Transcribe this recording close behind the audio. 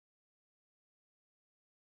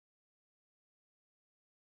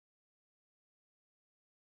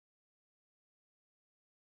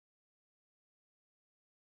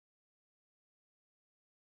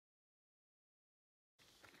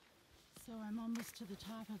So I'm almost to the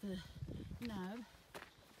top of the nub.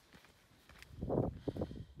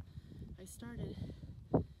 I started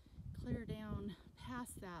clear down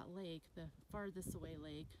past that lake, the farthest away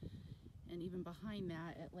lake, and even behind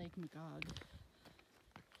that at Lake Magog.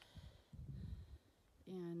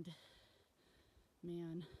 And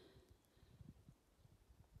man,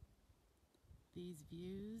 these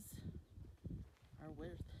views are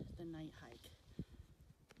worth the night hike.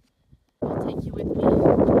 I'll take you with me.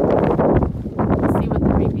 See what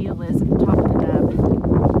the reveal is at the top of the nub.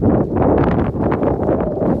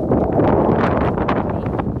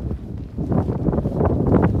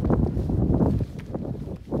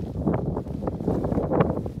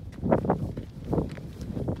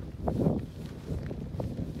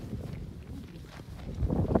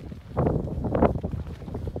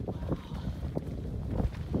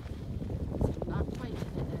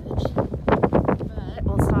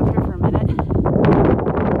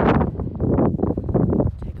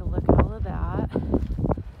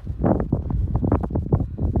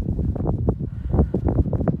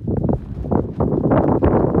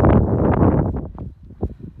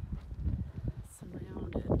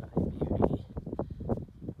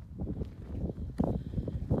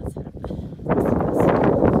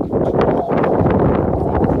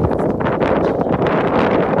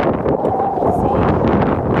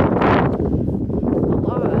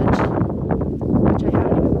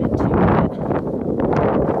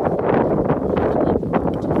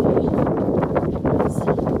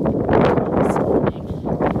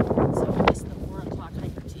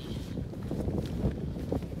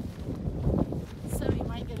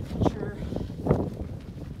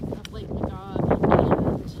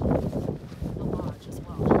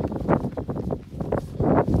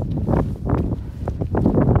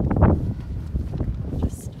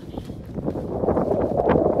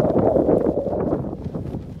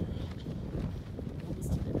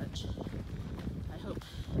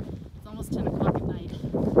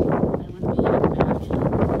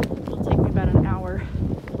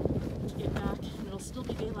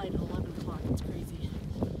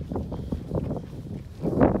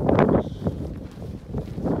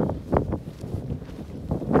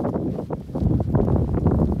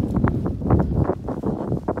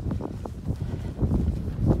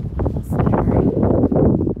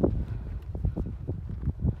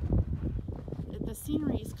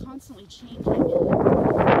 Constantly changing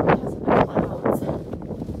because of the clouds and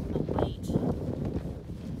the light.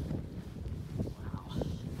 Wow,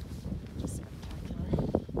 just spectacular.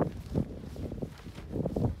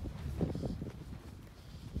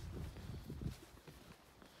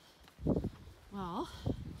 Well,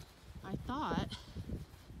 I thought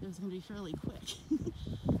it was going to be fairly quick.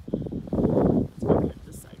 Let's go here to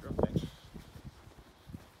this side real quick.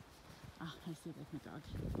 Ah, I see Lake Magog.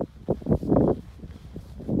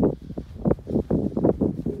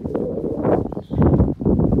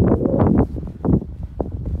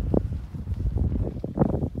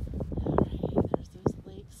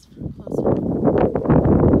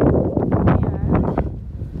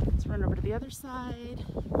 Side,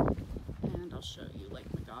 and I'll show you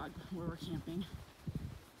Lake Magog where we're camping.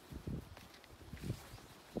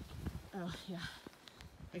 Oh yeah,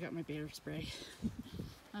 I got my bear spray.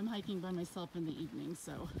 I'm hiking by myself in the evening,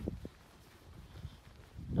 so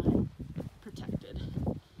I'm protected.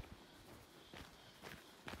 A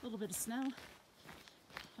little bit of snow.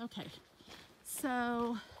 Okay,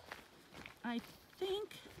 so I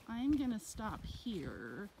think I'm gonna stop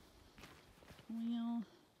here. Well,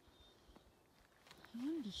 I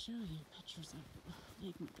wanted to show you pictures of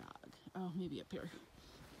Lake Magog. Oh, maybe up here.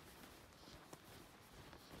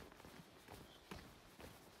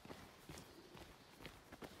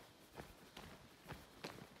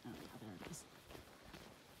 Oh yeah, there it is.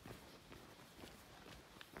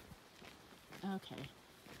 Okay.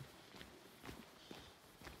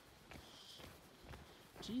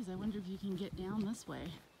 Geez, I wonder if you can get down this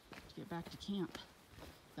way to get back to camp.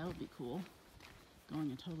 That would be cool. Going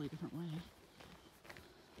a totally different way.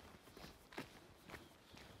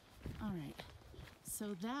 All right,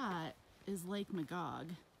 so that is Lake Magog,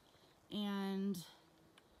 and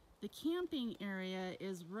the camping area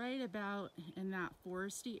is right about in that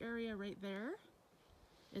foresty area right there.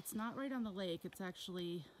 It's not right on the lake, it's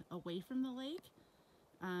actually away from the lake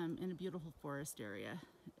in a beautiful forest area.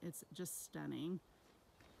 It's just stunning.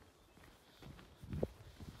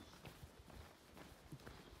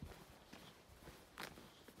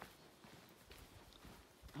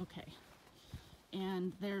 Okay.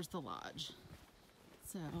 And there's the lodge.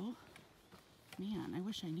 So, man, I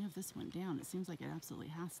wish I knew if this went down. It seems like it absolutely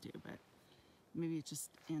has to, but maybe it just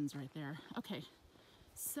ends right there. Okay,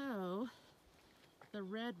 So the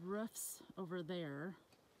red roofs over there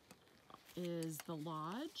is the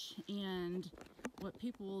lodge, and what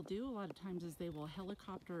people will do a lot of times is they will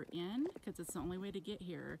helicopter in, because it's the only way to get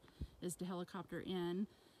here is to helicopter in,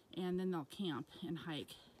 and then they'll camp and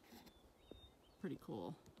hike. Pretty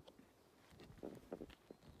cool.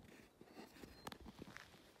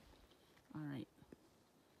 All right.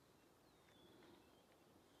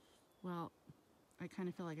 Well, I kind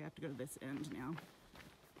of feel like I have to go to this end now,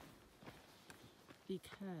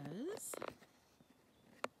 because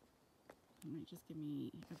it might just give me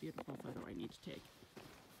a beautiful photo I need to take.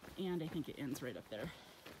 And I think it ends right up there.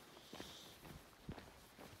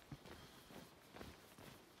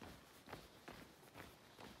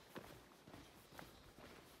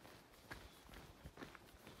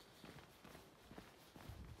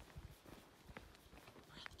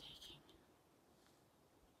 Breathtaking.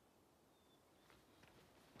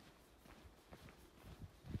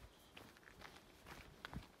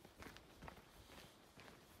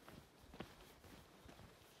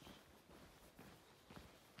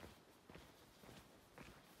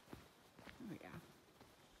 Oh yeah,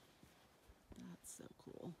 that's so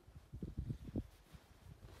cool.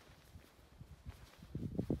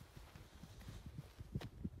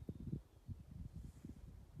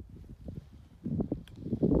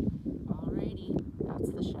 Alrighty, that's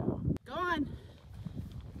the show. Go on,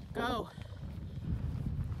 go.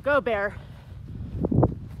 Go, bear.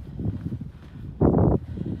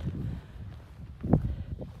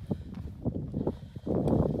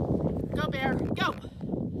 Go, bear, go.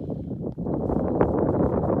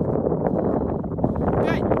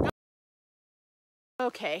 Good, go.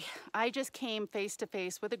 Okay, I just came face to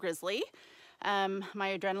face with a grizzly.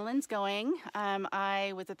 My adrenaline's going.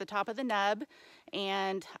 I was at the top of the nub,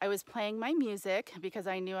 and I was playing my music because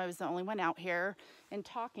I knew I was the only one out here and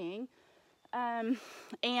talking.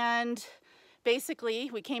 And basically,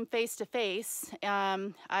 we came face to face.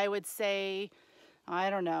 I would say, I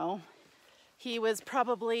don't know, he was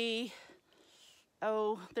probably,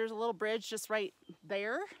 oh, there's a little bridge just right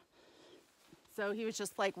there. So he was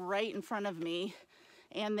just like right in front of me.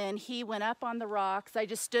 And then he went up on the rocks. I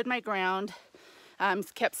just stood my ground,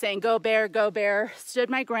 kept saying, go bear, stood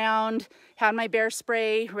my ground, had my bear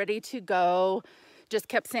spray ready to go, just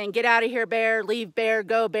kept saying, get out of here, bear, leave, bear,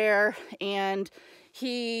 go, bear. And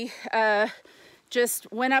he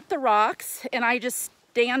just went up the rocks, and I just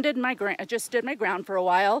stood my ground for a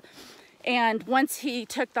while. And once he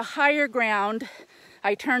took the higher ground,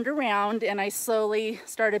 I turned around and I slowly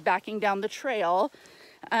started backing down the trail.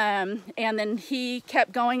 And then he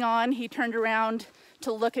kept going on. He turned around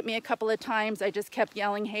to look at me a couple of times. I just kept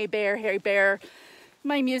yelling, hey bear, hey bear.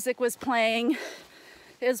 My music was playing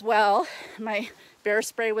as well. My bear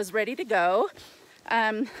spray was ready to go.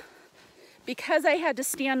 Because I had to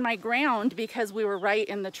stand my ground because we were right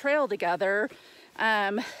in the trail together,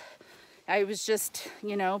 I was just,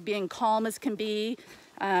 you know, being calm as can be,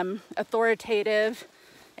 authoritative,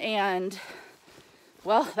 and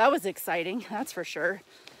well, that was exciting, that's for sure.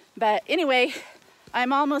 But anyway,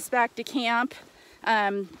 I'm almost back to camp.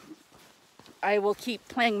 I will keep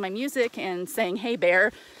playing my music and saying, hey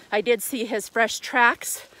bear. I did see his fresh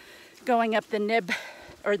tracks going up the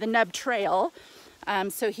Nub Trail.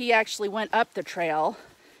 So he actually went up the trail.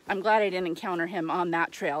 I'm glad I didn't encounter him on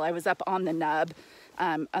that trail. I was up on the Nub,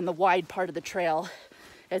 on the wide part of the trail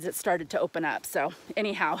as it started to open up. So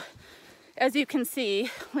anyhow, as you can see,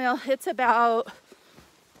 well, it's about,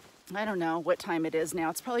 I don't know what time it is now.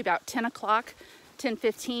 It's probably about 10 o'clock,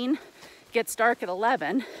 10:15. It gets dark at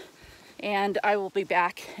 11, and I will be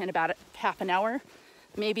back in about half an hour,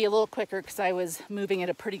 maybe a little quicker because I was moving at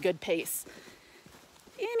a pretty good pace.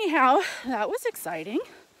 Anyhow, that was exciting.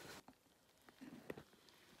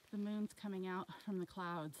 The moon's coming out from the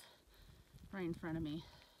clouds right in front of me.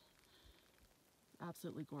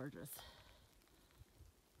 Absolutely gorgeous.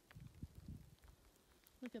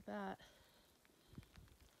 Look at that.